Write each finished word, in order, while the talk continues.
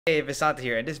Hey, Vasant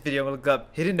here. In this video, I'm gonna look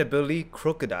up hidden ability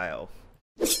Krookodile.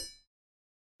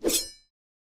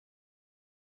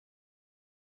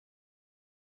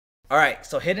 Alright,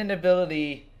 so hidden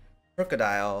ability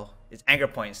Krookodile is anger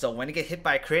point. So when you get hit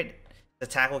by a crit, the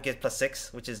attack will get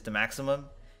 +6, which is the maximum.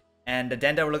 And the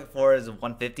den that we're looking for is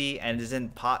 150 and is in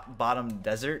bottom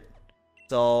desert.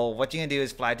 So what you're gonna do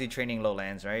is fly to training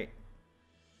lowlands, right?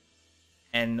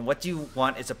 And what you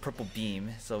want is a purple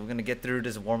beam. So we're gonna get through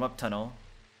this warm-up tunnel.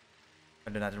 I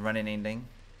do not have to run in anything.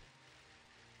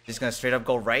 Just gonna straight up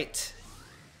go right.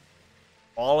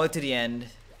 All the way to the end.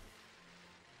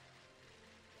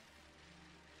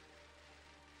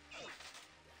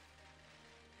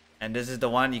 And this is the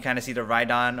one, you kind of see the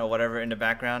Rhydon or whatever in the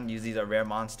background. Usually a rare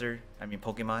monster,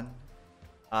 Pokemon.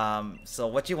 So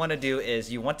what you want to do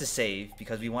is you want to save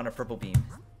because we want a purple beam.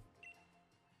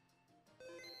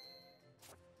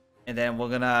 And then we're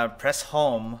gonna press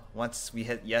home once we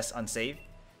hit yes on save.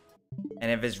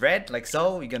 And if it's red, like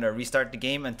so, we're gonna restart the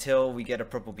game until we get a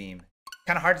purple beam.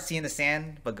 Kind of hard to see in the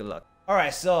sand, but good luck.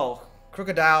 Alright, so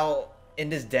Krookodile in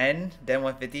this den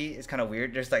 150 is kind of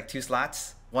weird. There's like 2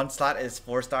 slots. One slot is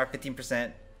 4-star,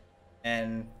 15%,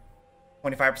 and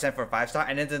 25% for a 5-star.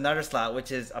 And then there's another slot, which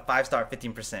is a 5-star,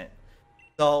 15%.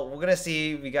 So we're gonna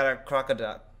see we got our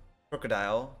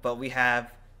Krookodile, but we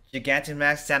have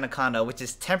Gigantamax Sandaconda, which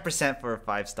is 10% for a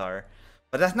 5-star.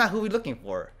 But that's not who we're looking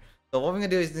for. So what we're gonna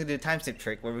do is do the time skip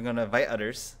trick where we're gonna invite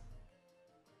others.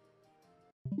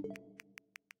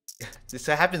 This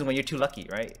happens when you're too lucky,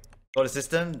 right? Go to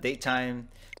system, date time,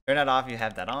 turn that off, you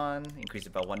have that on, increase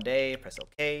it by 1 day, press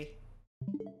OK.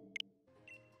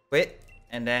 Quit,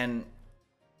 and then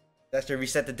that's to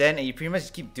reset the den, and you pretty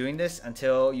much keep doing this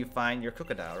until you find your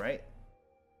Krookodile, right?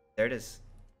 There it is.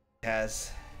 It has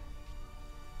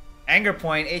anger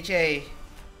point, HA.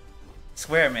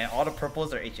 Swear man, all the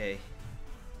purples are HA.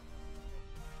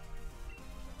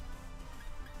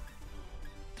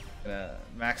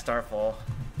 Max Starfall.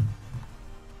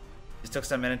 Just took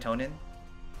some melatonin.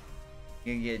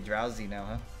 You're gonna get drowsy now,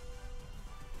 huh?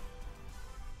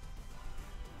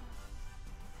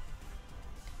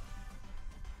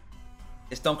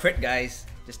 Just don't crit, guys.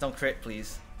 Just don't crit,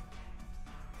 please.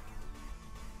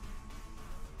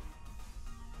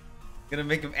 Gonna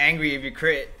make him angry if you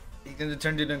crit. He's gonna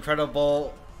turn to an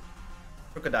incredible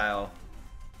Krookodile.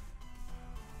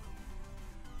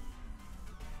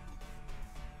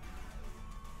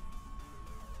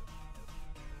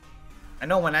 I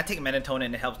know when I take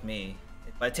melatonin, it helps me,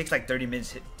 but it takes like 30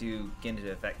 minutes to get into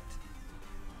the effect.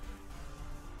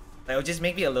 Like, it'll just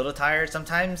make me a little tired.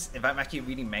 Sometimes, if I'm actually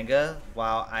reading manga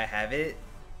while I have it,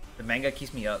 the manga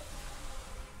keeps me up.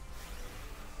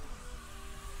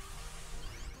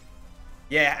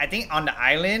 Yeah, I think on the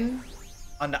island,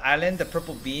 the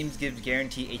purple beams gives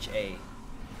guarantee HA.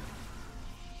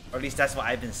 Or at least that's what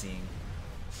I've been seeing.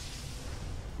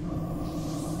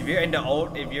 If you're in the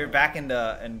if you're back in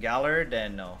Galar,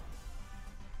 then no.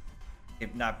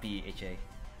 It not be HA.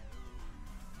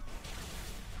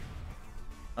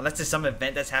 Unless there's some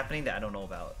event that's happening that I don't know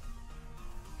about.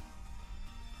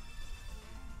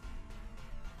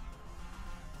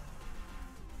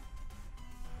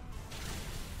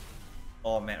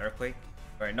 Oh man, earthquake.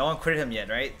 Alright, no one critted him yet,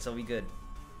 right? So we good.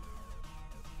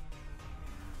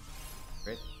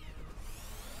 Crit.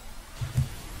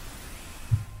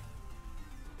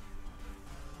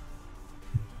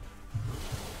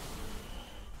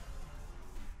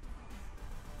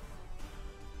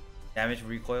 Damage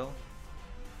recoil.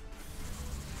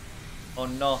 Oh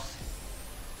no.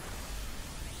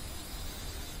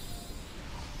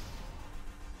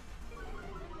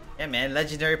 Yeah man,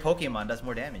 legendary Pokemon does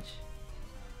more damage.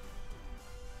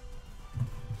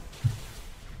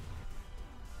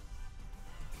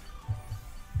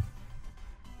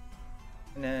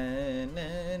 Na,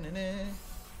 na, na, na.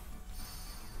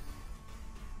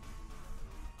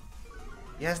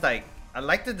 He has like, I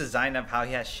like the design of how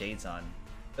he has shades on.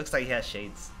 Looks like he has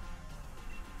shades.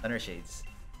 Thunder shades.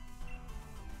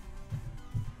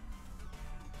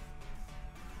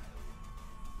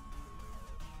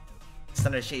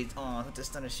 Thunder shades on. Put the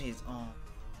thunder shades on.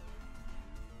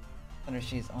 Thunder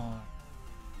shades on.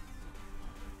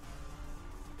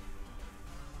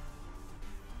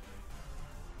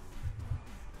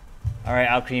 Alright,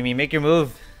 Alcremie, make your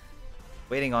move.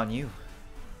 Waiting on you.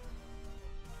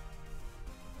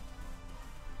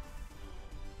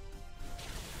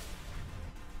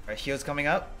 Alright, shield's coming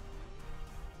up.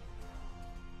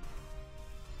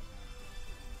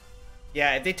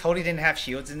 Yeah, if they totally didn't have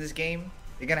shields in this game,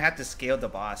 they're gonna have to scale the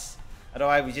boss.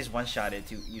 Otherwise, we just one-shot it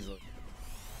too easily.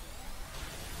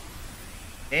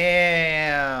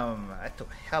 Damn! I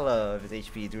took hella of his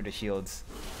HP through the shields.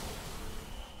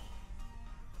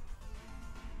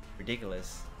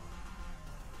 Ridiculous.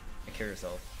 Take care of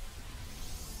yourself.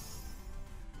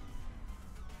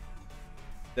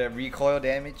 The recoil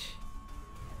damage.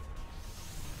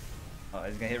 Oh,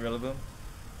 he's gonna hit Rillaboom?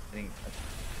 I think.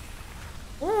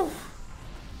 Woo!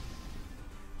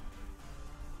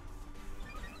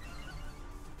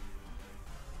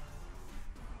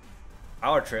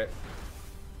 Power trip.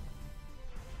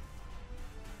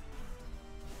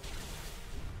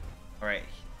 Alright.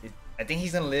 I think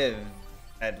he's gonna live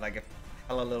at like a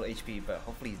hella little HP, but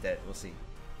hopefully he's dead. We'll see.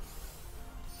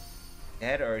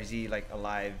 Dead or is he like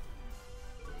alive?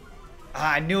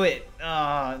 Ah, I knew it!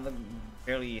 Ah,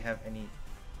 barely have any.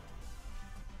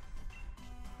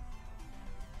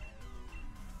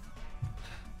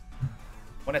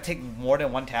 Want to take more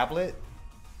than one tablet?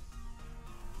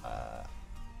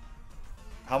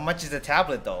 How much is a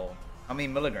tablet though? How many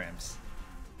milligrams?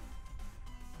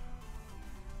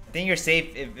 I think you're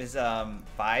safe if it's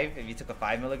 5. If you took a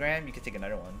 5 milligram, you could take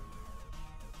another one.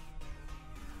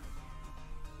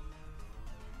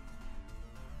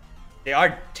 They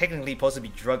are technically supposed to be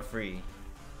drug-free.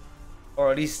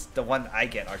 Or at least the one I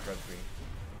get are drug-free.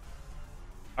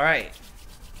 Alright.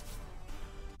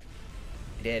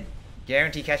 He did.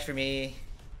 Guarantee catch for me.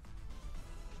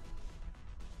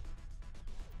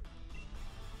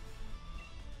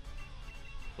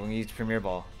 We're gonna use Premier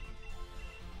Ball.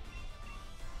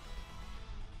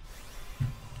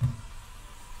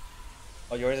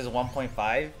 Oh, yours is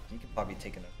 1.5? You could probably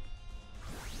take it.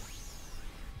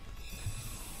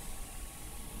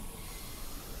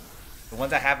 The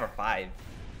ones I have are 5.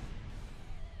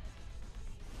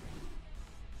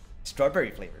 Strawberry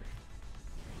flavor.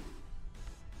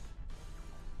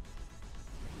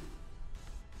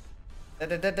 I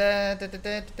don't.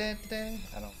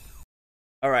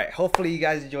 Alright, hopefully you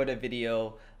guys enjoyed the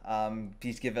video.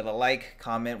 Please give it a like,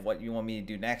 comment what you want me to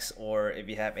do next, or if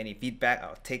you have any feedback,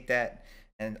 I'll take that.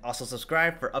 And also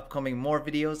subscribe for upcoming more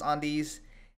videos on these.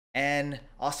 And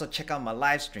also check out my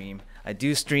live stream. I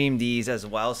do stream these as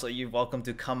well, so you're welcome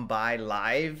to come by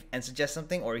live and suggest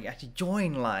something, or you can actually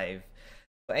join live.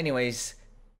 But anyways,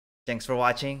 thanks for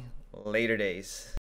watching. Later days.